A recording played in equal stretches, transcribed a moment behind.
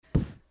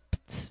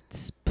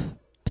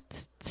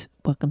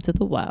Welcome to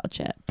the Wild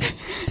Chat.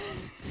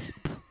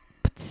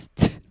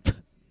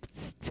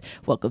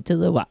 Welcome to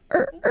the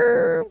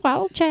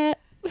Wild Chat.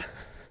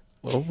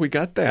 Well, we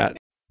got that.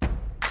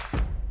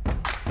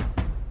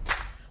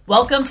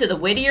 Welcome to the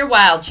Whittier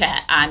Wild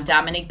Chat. I'm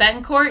Dominique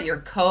Betancourt, your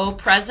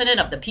co-president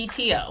of the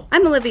PTO.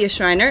 I'm Olivia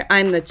Schreiner.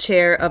 I'm the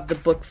chair of the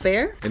book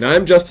fair. And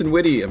I'm Justin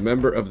Whitty, a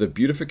member of the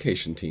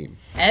beautification team.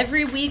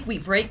 Every week we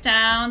break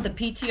down the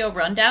PTO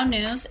rundown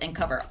news and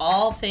cover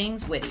all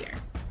things Whittier.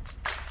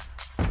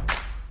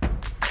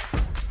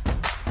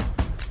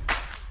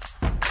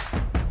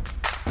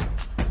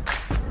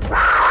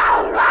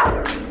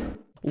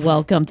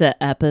 Welcome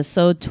to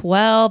episode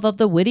 12 of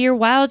the Whittier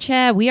Wild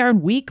Chat. We are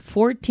in week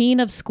 14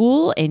 of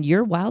school, and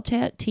your Wild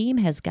Chat team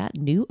has got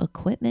new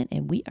equipment,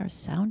 and we are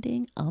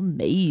sounding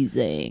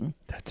amazing.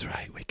 That's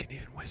right. We can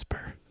even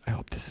whisper. I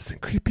hope this isn't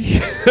creepy.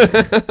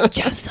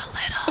 Just a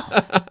little.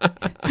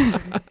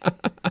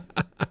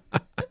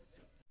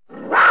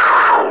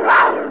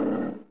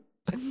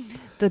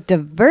 The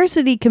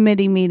diversity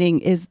committee meeting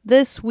is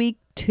this week,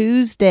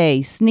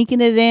 Tuesday,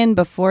 sneaking it in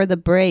before the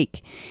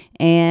break.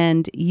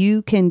 And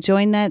you can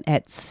join that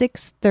at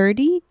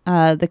 6:30.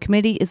 The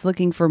committee is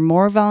looking for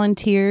more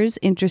volunteers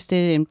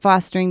interested in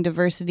fostering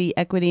diversity,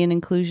 equity, and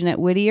inclusion at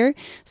Whittier.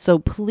 So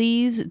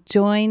please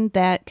join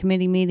that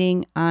committee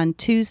meeting on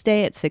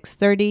Tuesday at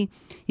 6:30.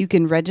 You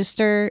can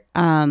register.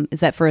 Is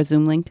that for a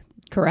Zoom link?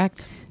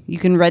 Correct. You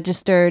can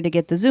register to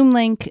get the Zoom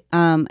link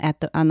on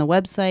the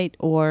website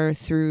or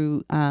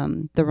through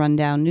the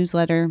Rundown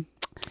newsletter.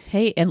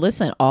 Hey, and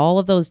listen, all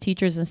of those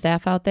teachers and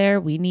staff out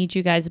there, we need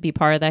you guys to be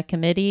part of that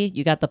committee.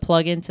 You got the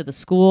plug into the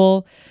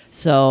school,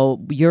 so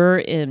your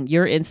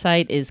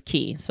insight is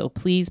key. So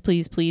please,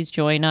 please, please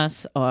join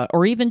us,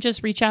 or even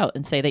just reach out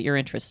and say that you're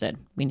interested.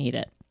 We need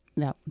it.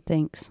 No,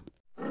 thanks.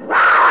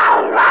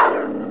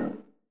 And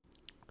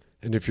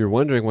if you're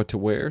wondering what to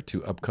wear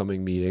to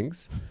upcoming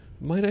meetings,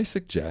 might I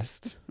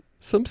suggest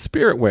some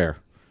spirit wear?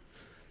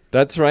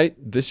 That's right.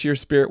 This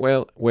year's spirit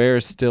wear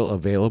is still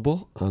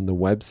available on the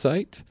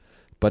website,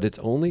 but it's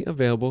only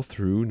available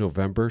through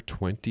November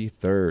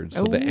 23rd.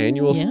 So the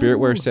annual spirit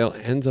wear sale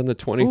ends on the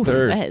 23rd. Oof,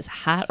 that is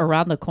hot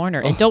around the corner.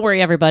 And don't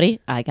worry,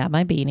 everybody. I got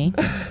my beanie.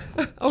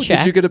 Check.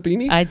 Did you get a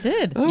beanie? I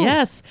did. Oh.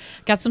 Yes.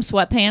 Got some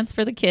sweatpants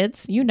for the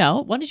kids. You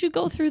know. Why don't you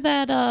go through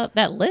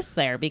that list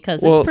there?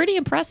 Because it's pretty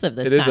impressive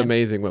this time. It is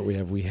amazing what we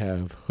have. We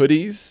have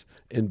hoodies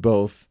in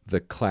both the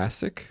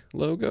classic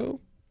logo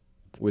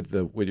with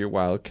the Whittier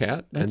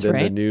Wildcat and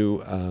then the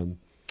new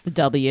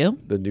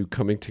the new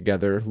Coming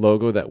Together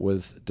logo that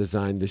was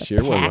designed this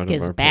year. The pack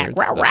is back.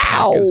 The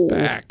pack is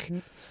back.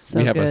 So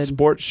we have good. a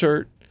sports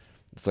shirt.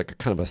 It's like a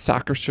kind of a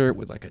soccer shirt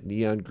with like a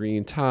neon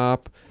green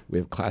top. We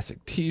have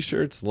classic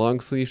T-shirts, long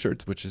sleeve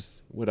shirts, which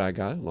is what I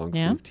got,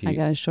 sleeve tee. I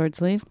got a short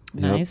sleeve.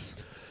 Nice.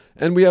 Yep.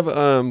 And we have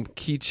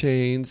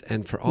keychains,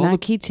 and for all Not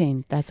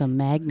keychain, that's a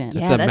magnet.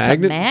 Yeah, that's a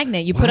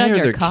magnet you put on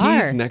your car. Why are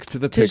there keys next to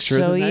the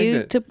picture of the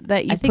magnet?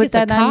 That you I think put it's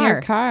a that on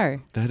your car.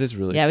 car. That is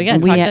really Yeah, we got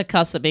to talk to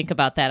Custom Ink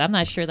about that. I'm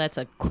not sure that's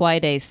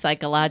quite a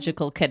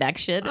psychological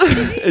connection.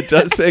 It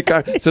does say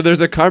car. So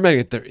there's a car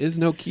magnet. There is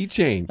no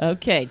keychain.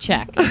 Okay,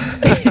 check.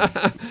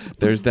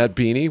 There's that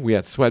beanie. We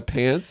had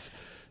sweatpants,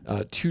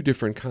 2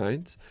 different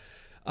kinds.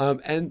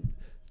 And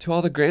to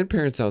all the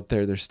grandparents out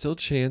there, there's still a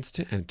chance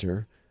to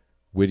enter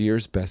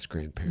Whittier's Best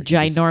Grandparent.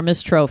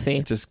 Ginormous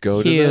trophy. Just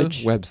go to the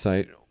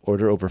website,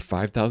 order over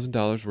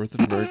 $5,000 worth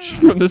of merch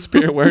from the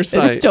Spiritwear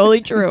site. It's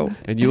totally true.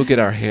 And you will get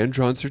our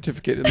hand-drawn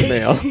certificate in the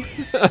mail.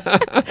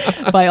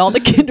 By all the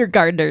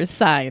kindergartners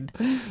signed.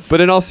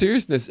 But in all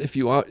seriousness, if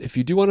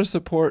you do want to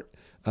support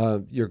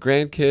your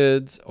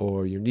grandkids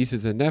or your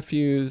nieces and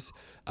nephews,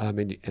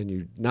 and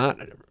you're not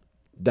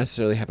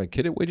necessarily have a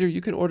kid at Whittier,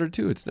 you can order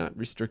too. It's not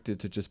restricted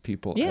to just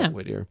people at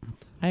Whittier.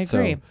 I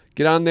agree. So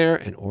get on there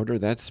and order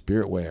that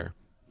spirit wear.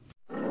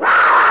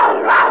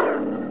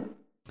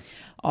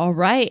 All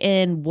right,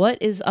 and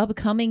what is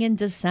upcoming in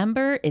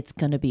December? It's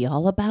going to be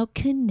all about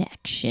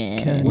connection.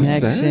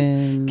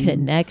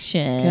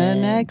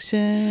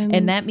 Connection.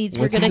 And that means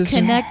we're going to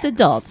connect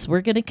adults.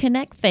 We're going to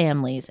connect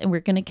families, and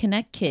we're going to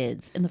connect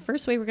kids. And the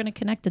first way we're going to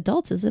connect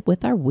adults is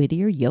with our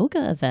Whittier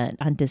Yoga event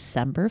on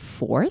December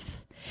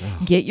 4th.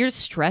 Oh. Get your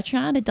stretch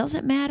on. It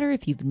doesn't matter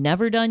if you've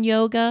never done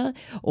yoga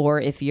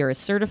or if you're a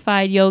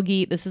certified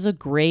yogi. This is a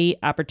great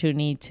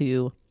opportunity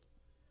to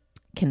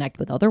connect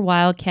with other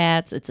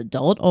Wildcats. It's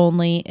adult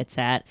only. It's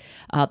at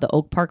the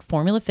Oak Park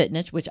Formula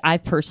Fitness, which I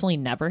personally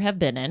never have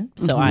been in.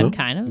 So I'm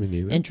kind of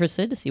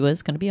interested to see what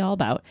it's going to be all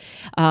about.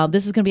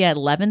 This is going to be at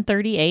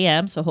 11:30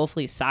 a.m. So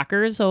hopefully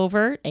soccer is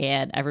over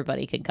and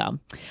everybody can come.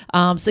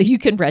 So you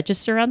can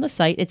register on the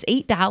site. It's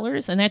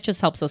 $8, and that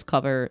just helps us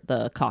cover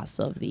the costs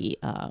of the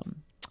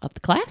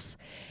class.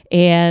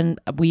 And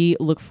we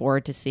look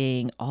forward to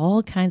seeing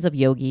all kinds of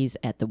yogis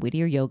at the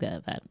Whittier Yoga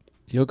event.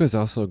 Yoga is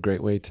also a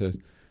great way to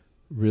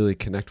really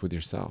connect with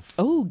yourself.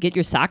 Oh, get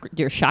your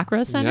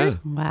chakras centered?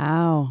 Yeah.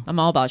 Wow. I'm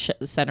all about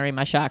centering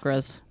my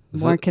chakras.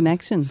 More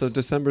connections. So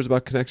December is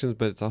about connections,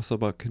 but it's also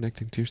about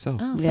connecting to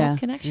yourself. Oh, Yeah.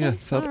 self-connections? Yeah,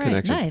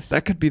 self-connections. All right, nice.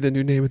 That could be the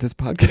new name of this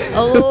podcast.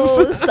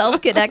 Oh,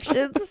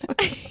 self-connections.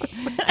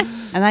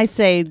 And I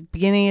say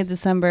beginning of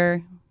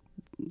December,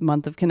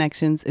 month of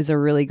connections, is a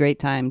really great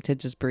time to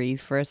just breathe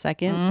for a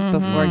second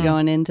before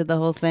going into the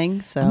whole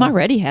thing. So I'm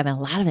already having a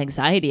lot of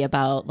anxiety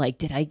about, like,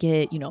 did I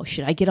get,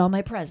 should I get all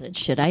my presents?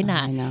 Should I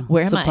not? I know.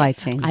 Where am Supply I?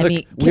 chain. I Look,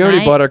 mean, we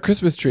already bought our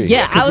Christmas tree.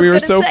 Yeah, I 'cause was we were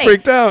gonna so say.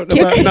 freaked out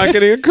about not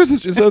getting a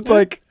Christmas tree. So it's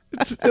like,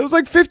 it was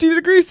like 50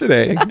 degrees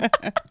today.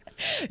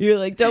 You're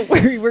like, don't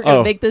worry, we're going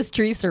to make this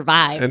tree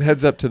survive. And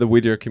heads up to the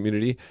Whittier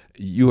community,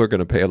 you are going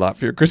to pay a lot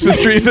for your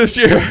Christmas trees this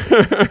year.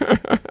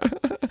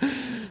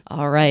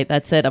 All right,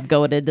 that's it. I'm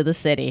going into the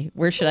city.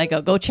 Where should I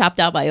go? Go chop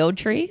down my own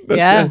tree?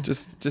 Yeah.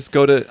 Just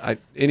go to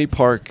any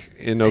park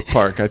in Oak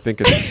Park. I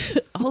think it's.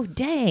 Oh,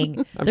 dang.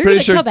 I'm They're pretty going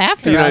to sure come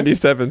after us.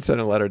 D97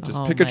 sent a letter. Just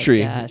Oh pick a my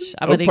tree. Gosh.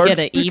 I'm Oak going to Parks, get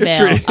an pick a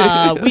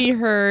email. tree. We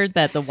heard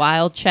that the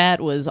Wild Chat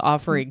was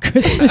offering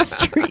Christmas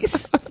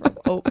trees from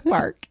Oak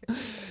Park.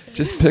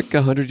 Just pick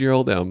a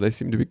 100-year-old elm. They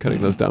seem to be cutting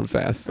those down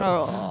fast. So.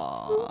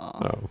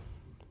 Oh,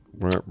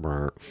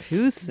 Oh.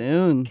 too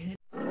soon.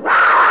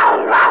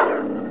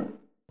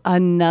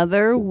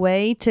 Another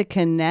way to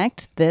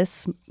connect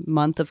this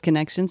month of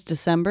connections,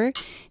 December,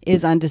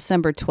 is on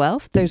December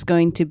 12th. There's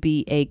going to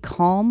be a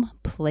Calm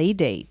Play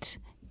Date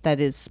that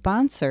is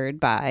sponsored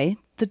by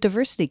the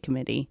Diversity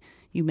Committee.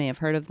 You may have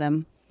heard of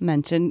them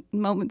mentioned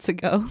moments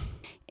ago.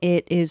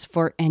 It is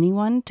for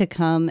anyone to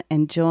come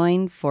and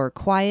join for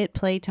quiet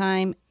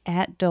playtime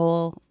at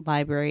Dole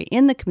Library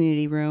in the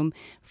community room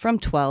from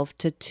 12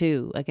 to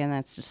 2. Again,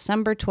 that's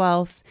December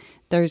 12th.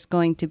 We're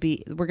going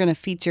to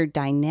feature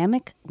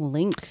dynamic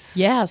links.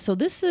 Yeah, so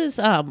this is,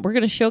 we're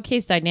going to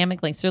showcase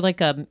dynamic links. They're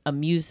like a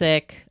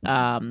music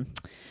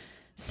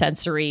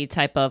sensory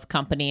type of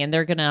company, and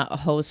they're going to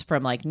host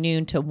from like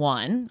noon to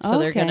 1. So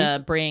they're going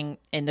to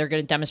they're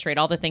going to demonstrate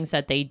all the things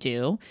that they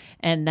do.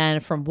 And then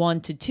from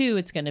 1 to 2,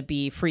 it's going to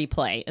be free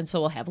play. And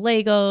so we'll have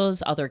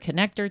Legos, other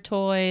connector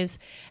toys.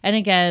 And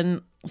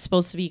again,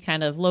 supposed to be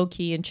kind of low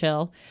key and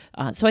chill.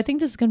 So I think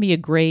this is going to be a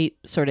great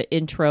sort of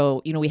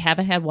intro. We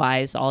haven't had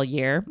Wise all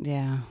year.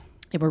 Yeah.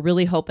 And we're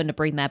really hoping to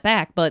bring that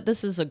back. But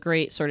this is a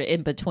great sort of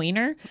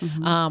in-betweener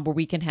where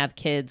we can have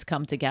kids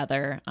come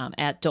together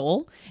at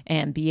Dole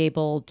and be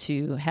able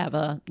to have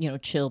a,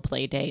 chill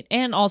play date.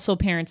 And also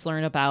parents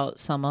learn about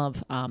some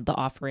of the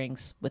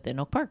offerings within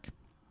Oak Park.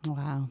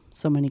 Wow.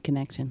 So many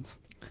connections.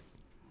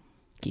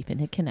 Keeping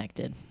it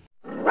connected.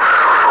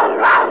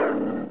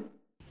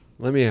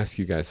 Let me ask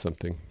you guys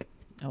something.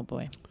 Oh,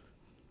 boy.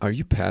 Are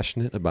you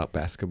passionate about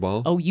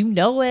basketball? Oh, you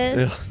know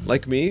it.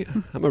 Like me,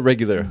 I'm a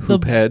regular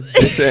hoop head,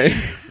 they say.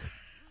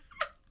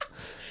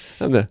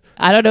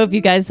 I don't know if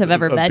you guys have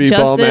ever met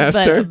b-ball Justin,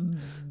 master. but a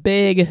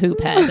big hoop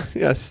head.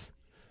 Yes.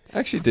 I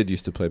actually did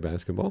used to play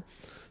basketball.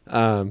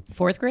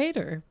 Fourth grade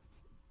or?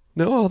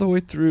 No, all the way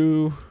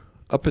through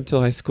up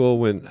until high school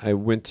when I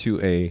went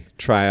to a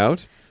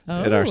tryout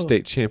at our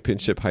state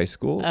championship high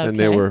school. And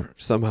they were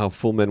somehow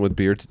full men with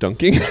beards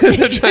dunking at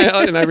the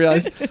tryout. And I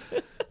realized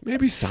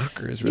maybe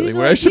soccer is really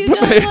where I should put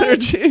my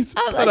energies.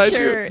 I'm not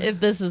sure if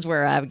this is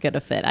where I'm going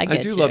to fit. I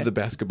do love the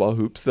basketball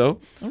hoops,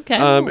 though. Okay.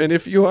 And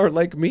if you are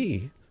like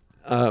me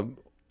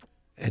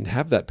and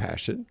have that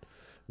passion,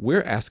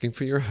 we're asking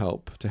for your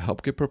help to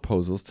help get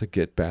proposals to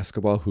get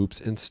basketball hoops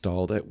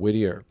installed at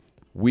Whittier.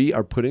 We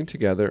are putting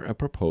together a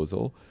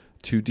proposal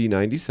to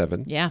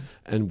D97. Yeah.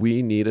 And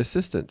we need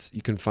assistance.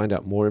 You can find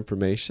out more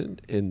information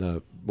in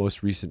the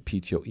most recent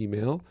PTO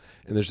email.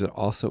 And there's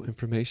also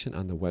information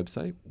on the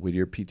website,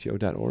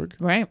 whittierpto.org.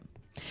 Right.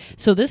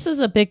 So this is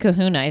a big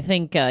kahuna. I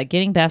think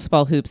getting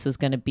basketball hoops is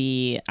going to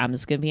be, I'm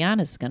just going to be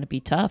honest, it's going to be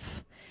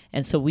tough.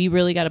 And so we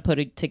really got to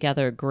put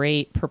together a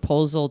great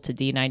proposal to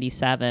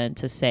D97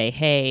 to say,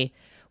 hey,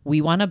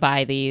 we want to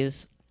buy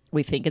these.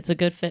 We think it's a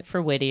good fit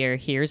for Whittier.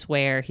 Here's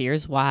where,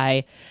 here's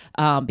why.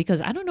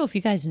 Because I don't know if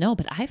you guys know,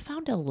 but I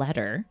found a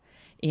letter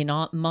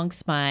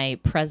amongst my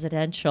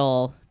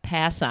presidential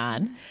pass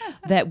on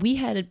that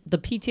the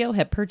PTO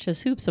had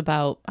purchased hoops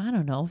about, I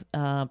don't know,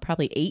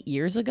 probably 8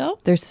 years ago.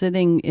 They're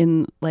sitting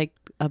in like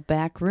a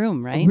back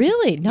room, right?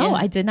 Really? No, Yeah.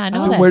 I did not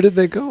know So that. where did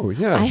they go?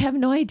 Yeah. I have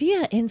no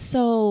idea. And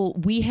so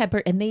we had,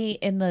 the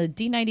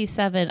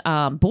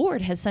D97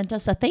 board has sent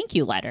us a thank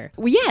you letter.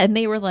 Well, yeah. And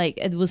they were like,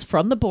 it was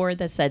from the board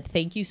that said,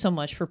 thank you so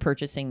much for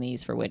purchasing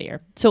these for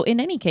Whittier. So in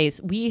any case,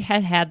 we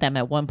had them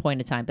at one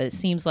point in time, but it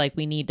seems like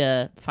we need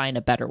to find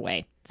a better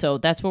way. So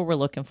that's what we're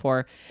looking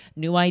for.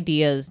 New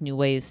ideas, new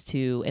ways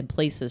and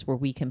places where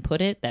we can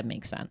put it that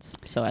makes sense.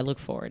 So I look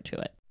forward to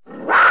it.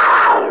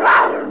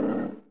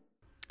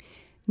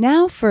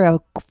 Now for a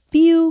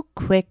few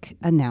quick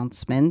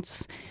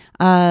announcements.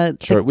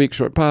 Short week,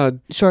 short pod.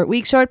 Short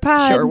week, short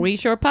pod. Short week,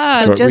 short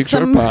pod. So Short just week,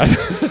 short some pod.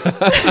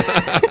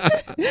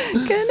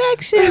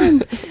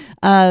 connections.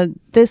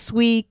 This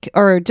week,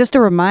 or just a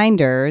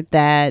reminder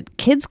that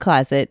Kids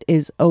Closet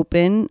is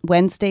open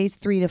Wednesdays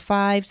 3 to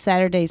 5,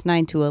 Saturdays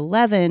 9 to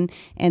 11,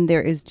 and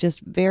there is just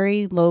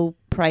very low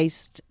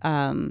priced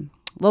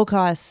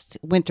low-cost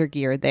winter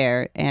gear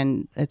there,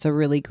 and it's a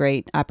really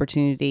great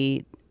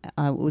opportunity.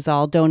 It was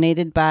all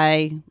donated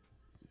by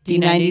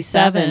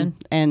D97,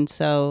 and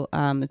so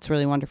it's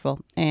really wonderful.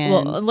 And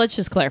well, let's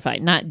just clarify,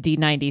 not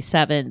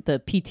D97, the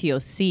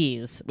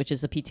PTOCs, which is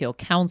the PTO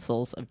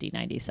councils of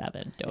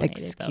D97 donated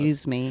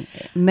excuse me,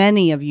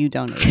 many of you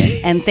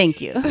donated, and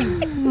thank you.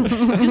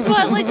 Just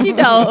want to let you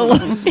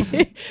know,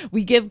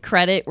 we give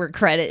credit where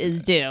credit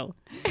is due.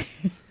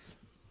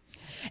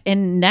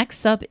 And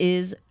next up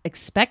is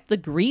expect the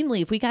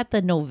Greenleaf. We got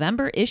the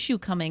November issue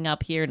coming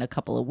up here in a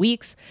couple of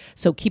weeks,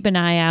 so keep an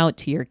eye out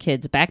to your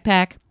kid's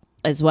backpack,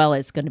 as well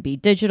as going to be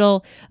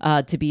digital,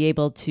 to be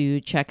able to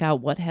check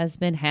out what has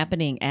been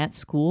happening at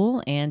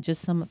school and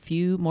just some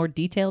few more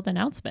detailed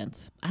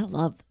announcements. I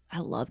love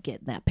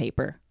getting that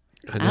paper.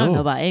 I don't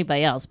know about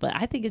anybody else, but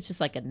I think it's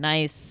just like a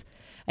nice.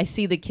 I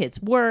see the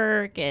kids'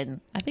 work, and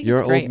I think you're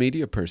it's great. an old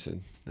media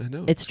person. I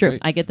know it's true.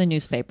 Great. I get the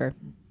newspaper.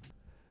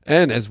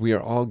 And as we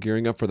are all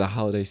gearing up for the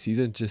holiday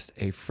season, just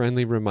a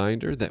friendly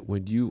reminder that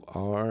when you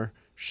are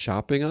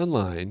shopping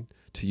online,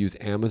 to use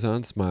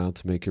Amazon Smile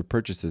to make your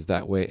purchases.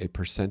 That way, a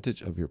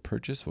percentage of your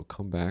purchase will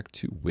come back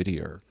to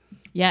Whittier.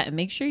 Yeah, and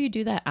make sure you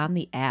do that on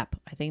the app.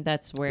 I think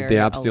that's where... The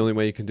app's the only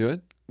way you can do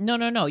it?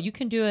 No. You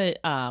can do it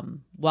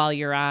while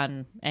you're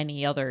on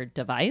any other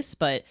device,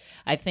 but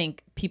I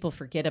think people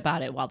forget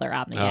about it while they're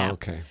on the app.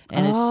 Okay.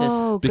 And it's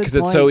just... Because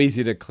it's so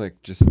easy to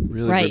click. Just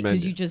really right,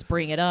 because you just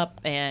bring it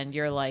up and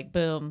you're like,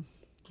 boom.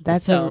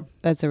 That's a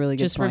really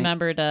good just point.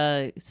 Remember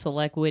to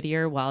select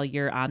Whittier while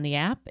you're on the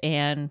app,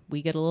 and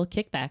we get a little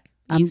kickback.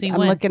 I'm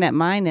looking at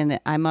mine, and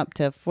I'm up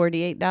to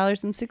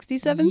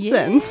 $48.67.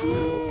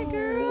 Yeah,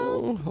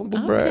 girl.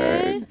 Humble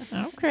brag.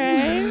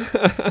 Okay.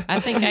 I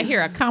think I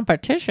hear a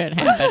competition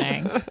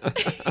happening.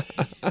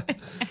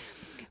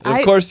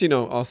 Of course,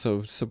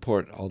 also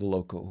support all the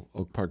local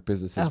Oak Park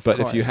businesses. But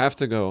if you course. have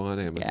to go on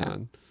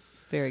Amazon... Yeah.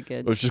 Very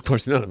good. Which, of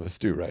course, none of us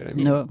do, right? I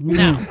mean, no.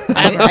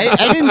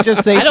 I didn't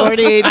just say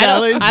 $48.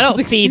 I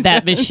don't feed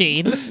that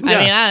machine. Yeah. I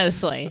mean,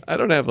 honestly. I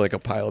don't have like a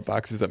pile of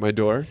boxes at my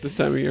door this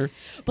time of year.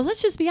 But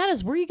let's just be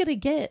honest. Where are you going to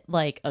get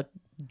like a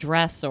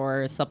dress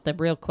or something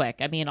real quick?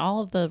 I mean,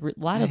 a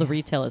lot of the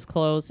retail is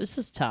closed. It's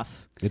just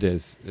tough. It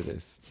is.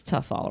 It's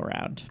tough all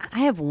around. I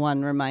have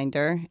one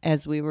reminder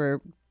as we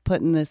were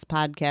putting this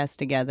podcast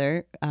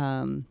together.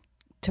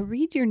 To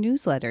read your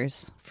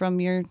newsletters from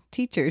your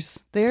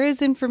teachers. There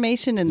is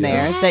information in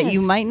there that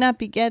you might not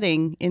be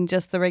getting in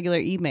just the regular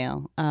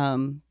email.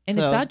 And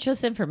it's not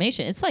just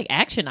information. It's like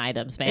action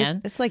items,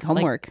 man. It's like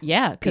homework.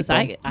 Because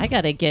I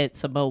got to get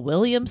some Mo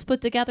Williams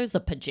put together. There's a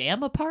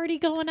pajama party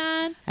going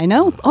on. I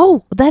know.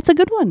 Oh, that's a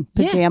good one.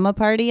 Pajama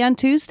party on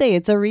Tuesday.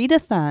 It's a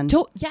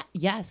readathon.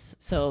 Yes.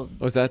 So.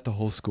 Was that the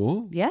whole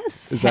school?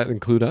 Yes. Does that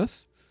include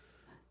us?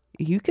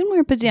 You can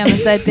wear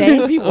pajamas that day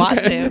if you want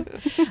to.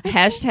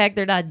 Hashtag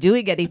they're not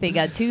doing anything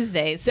on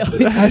Tuesday. So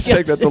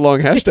hashtag that's a long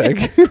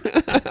hashtag.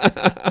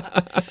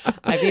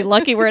 I mean,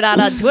 lucky we're not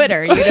on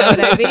Twitter. You know what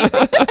I mean?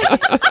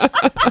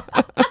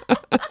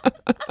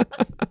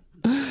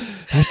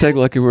 Hashtag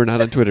lucky we're not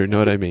on Twitter. Know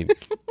what I mean?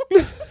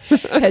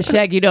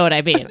 Hashtag you know what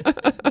I mean.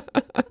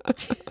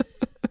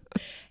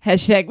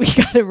 Hashtag we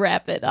got to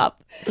wrap it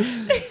up.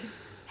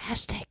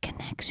 Hashtag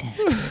connections.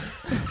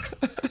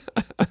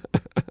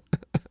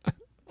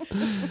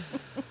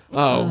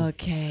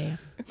 Okay.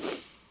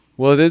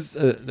 Well, it is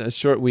a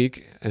short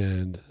week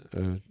and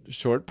a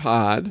short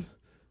pod,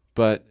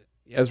 but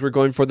as we're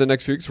going for the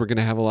next few weeks, we're going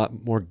to have a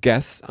lot more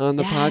guests on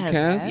the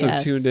podcast.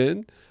 So tune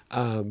in.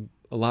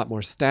 A lot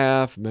more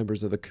staff,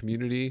 members of the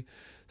community.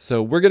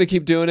 So we're going to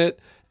keep doing it.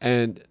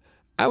 And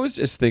I was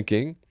just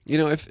thinking,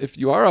 if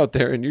you are out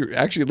there and you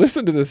actually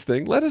listen to this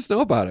thing, let us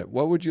know about it.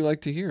 What would you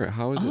like to hear?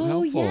 How is it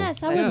helpful? Oh,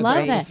 yes. I would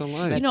love that.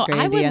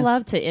 I would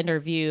love to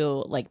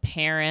interview like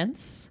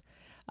parents.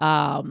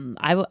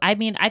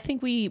 I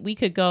think we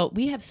could go.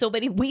 We have so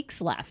many weeks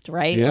left,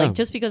 right? Yeah. Like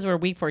just because we're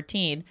week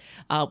 14,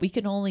 we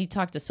can only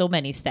talk to so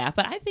many staff.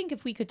 But I think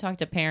if we could talk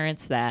to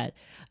parents that,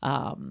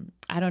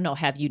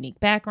 have unique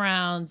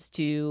backgrounds,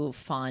 do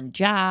fun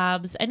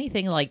jobs,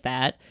 anything like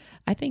that,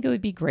 I think it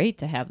would be great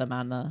to have them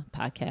on the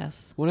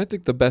podcast. Well, I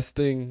think the best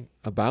thing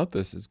about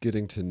this is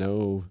getting to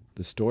know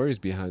the stories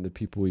behind the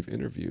people we've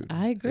interviewed.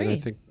 I agree. And I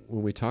think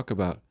when we talk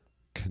about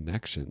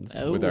connections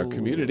with our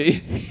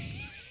community.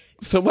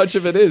 So much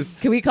of it is.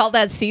 Can we call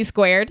that C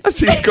squared?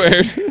 C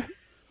squared.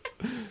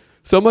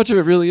 So much of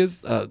it really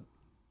is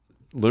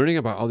learning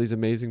about all these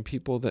amazing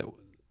people that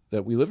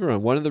we live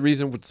around. One of the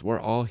reasons we're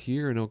all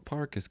here in Oak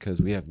Park is because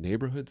we have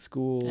neighborhood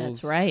schools.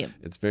 That's right.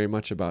 It's very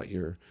much about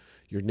your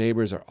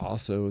neighbors are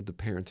also the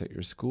parents at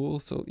your school.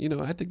 So,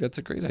 I think that's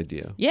a great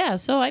idea. Yeah.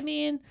 So, I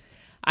mean,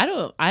 I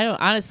don't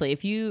honestly,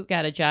 if you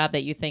got a job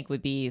that you think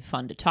would be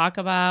fun to talk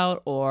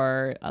about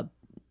or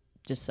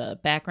just a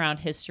background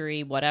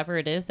history, whatever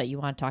it is that you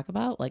want to talk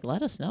about, like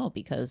let us know,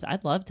 because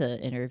I'd love to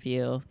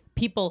interview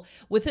people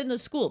within the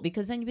school,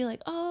 because then you'd be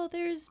like, oh,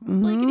 there's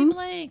blankety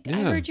blank.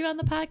 I heard you on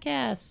the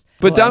podcast.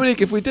 But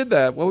Dominique, if we did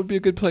that, what would be a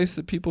good place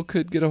that people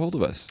could get a hold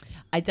of us?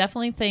 I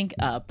definitely think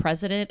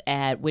president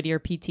at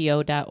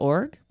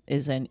whittierpto.org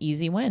is an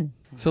easy win.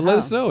 So let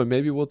us know, and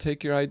maybe we'll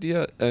take your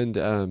idea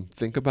and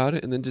think about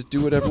it, and then just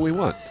do whatever we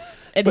want.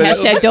 And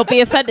hashtag don't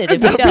be offended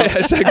if you don't.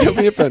 Hashtag don't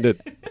be offended.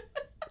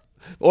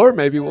 Or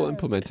maybe we'll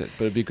implement it,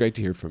 but it'd be great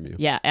to hear from you.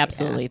 Yeah,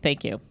 absolutely.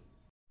 Thank you.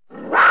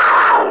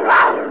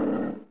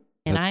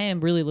 And I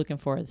am really looking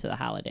forward to the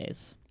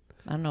holidays.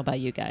 I don't know about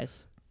you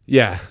guys.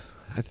 Yeah,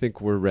 I think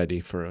we're ready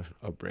for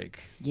a break.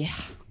 Yeah.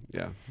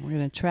 Yeah. We're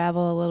going to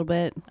travel a little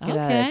bit, get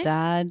out of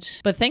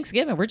Dodge. But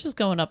Thanksgiving, we're just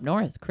going up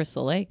north,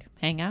 Crystal Lake,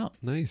 hang out.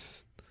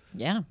 Nice.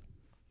 Yeah.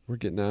 We're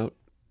getting out.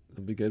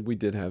 It'll be good. We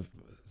did have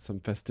some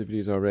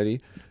festivities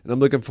already, and I'm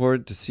looking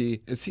forward to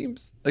see. It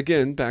seems,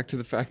 again, back to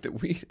the fact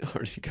that we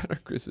already got our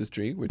Christmas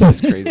tree, which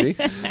is crazy.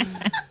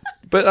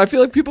 But I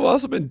feel like people have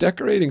also been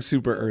decorating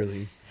super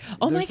early.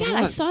 Oh my God,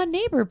 I saw a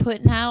neighbor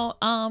putting out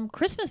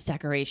Christmas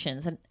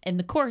decorations. And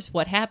of course,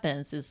 what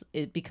happens is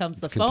it becomes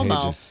the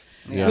FOMO,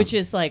 which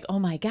is like, oh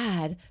my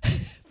God,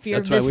 fear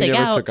of missing out. That's why we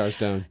never took ours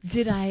down.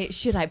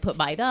 Should I put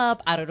mine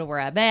up? I don't know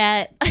where I'm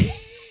at.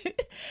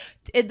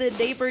 And the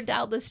neighbor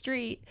down the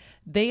street,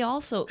 they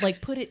also like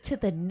put it to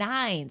the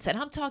nines. And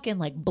I'm talking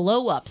like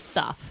blow up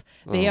stuff.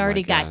 They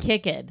already got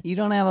kicking. You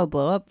don't have a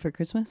blow up for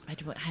Christmas? I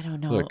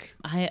don't know. Look,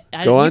 I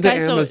go on to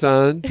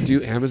Amazon,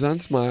 do Amazon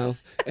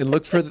Smiles, and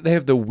look for they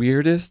have the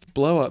weirdest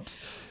blow ups.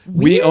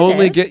 We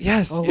only get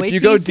if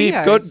you go deep,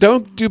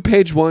 don't do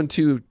page 1,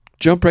 2,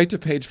 jump right to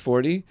page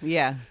 40.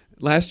 Yeah.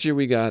 Last year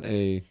we got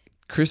a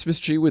Christmas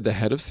tree with the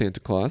head of Santa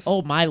Claus.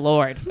 Oh my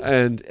Lord.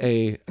 And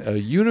a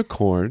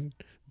unicorn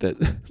that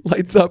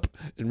lights up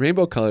in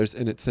rainbow colors,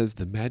 and it says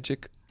the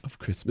magic of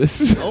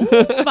Christmas. Oh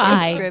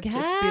my God.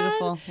 It's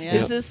beautiful. Yeah.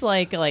 Is this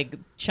like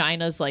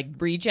China's like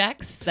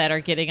rejects that are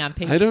getting on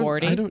page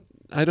 40?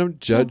 I don't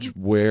judge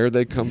where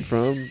they come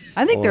from.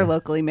 I think they're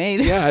locally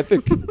made. Yeah, I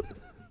think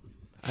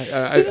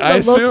I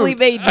assume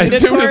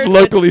it's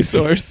locally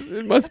sourced.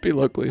 It must be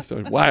locally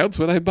sourced. Wilds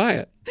when I buy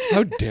it.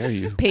 How dare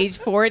you? Page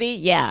 40?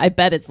 Yeah, I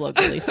bet it's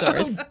locally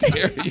sourced. How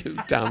dare you,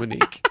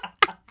 Dominique?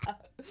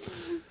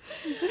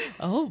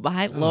 Oh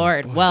my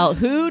Lord. Boy. Well,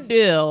 who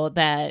knew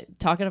that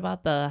talking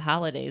about the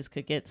holidays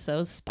could get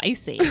so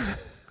spicy?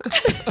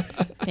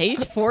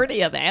 Page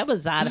 40 of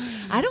Amazon.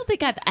 I don't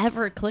think I've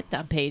ever clicked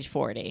on page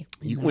 40.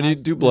 When you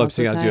do blow ups,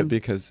 you gotta do it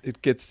because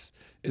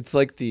it's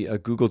like the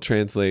Google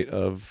Translate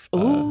of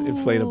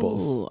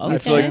inflatables. Okay. I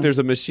feel like there's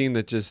a machine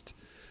that just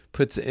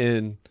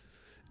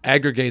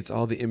aggregates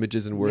all the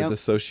images and words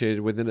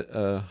associated with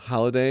a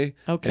holiday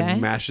and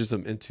mashes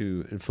them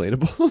into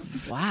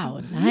inflatables.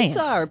 Wow, nice. You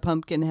saw our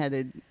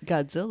pumpkin-headed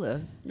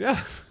Godzilla.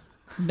 Yeah.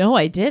 No,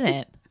 I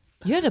didn't.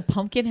 You had a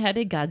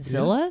pumpkin-headed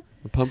Godzilla? Yeah.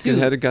 A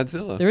pumpkin-headed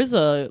Godzilla. There is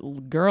a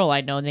girl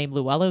I know named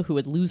Luella who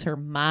would lose her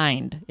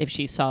mind if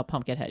she saw a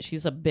pumpkin head.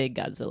 She's a big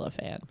Godzilla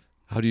fan.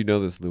 How do you know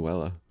this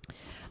Luella?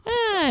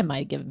 I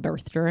might give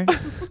birth to her.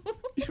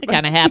 It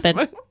kind of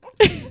happened.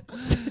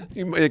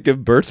 You might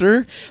give birth to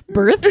her?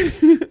 Birth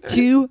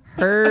to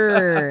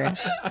her.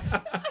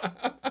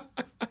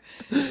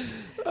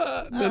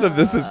 None of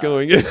this is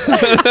going in.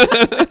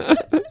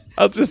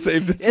 I'll just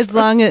save this. As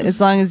long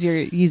as you're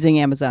using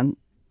Amazon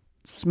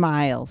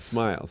Smiles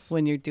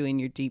when you're doing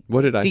your deep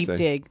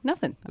dig.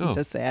 Nothing. I'm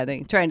just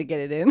trying to get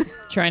it in.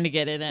 Trying to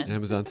get it in.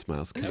 Amazon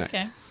Smiles Connect.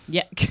 Okay.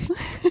 Yeah.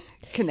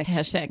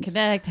 Hashtag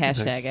connect.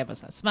 Hashtag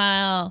Amazon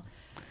Smile.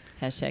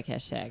 Hashtag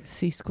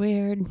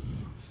C².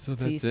 So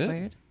that's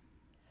C².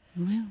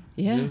 Well,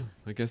 yeah.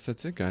 I guess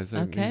that's it, guys.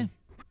 Okay.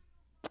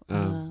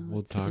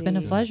 We'll talk. It's been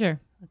a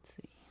pleasure. Let's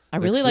see. I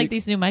really like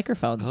these new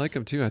microphones. I like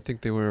them too. I think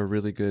they were a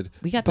really good.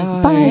 We got this.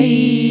 Bye.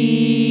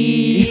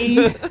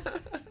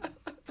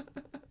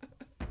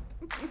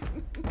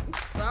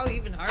 Wow,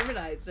 even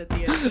harmonized at the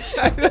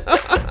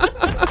end.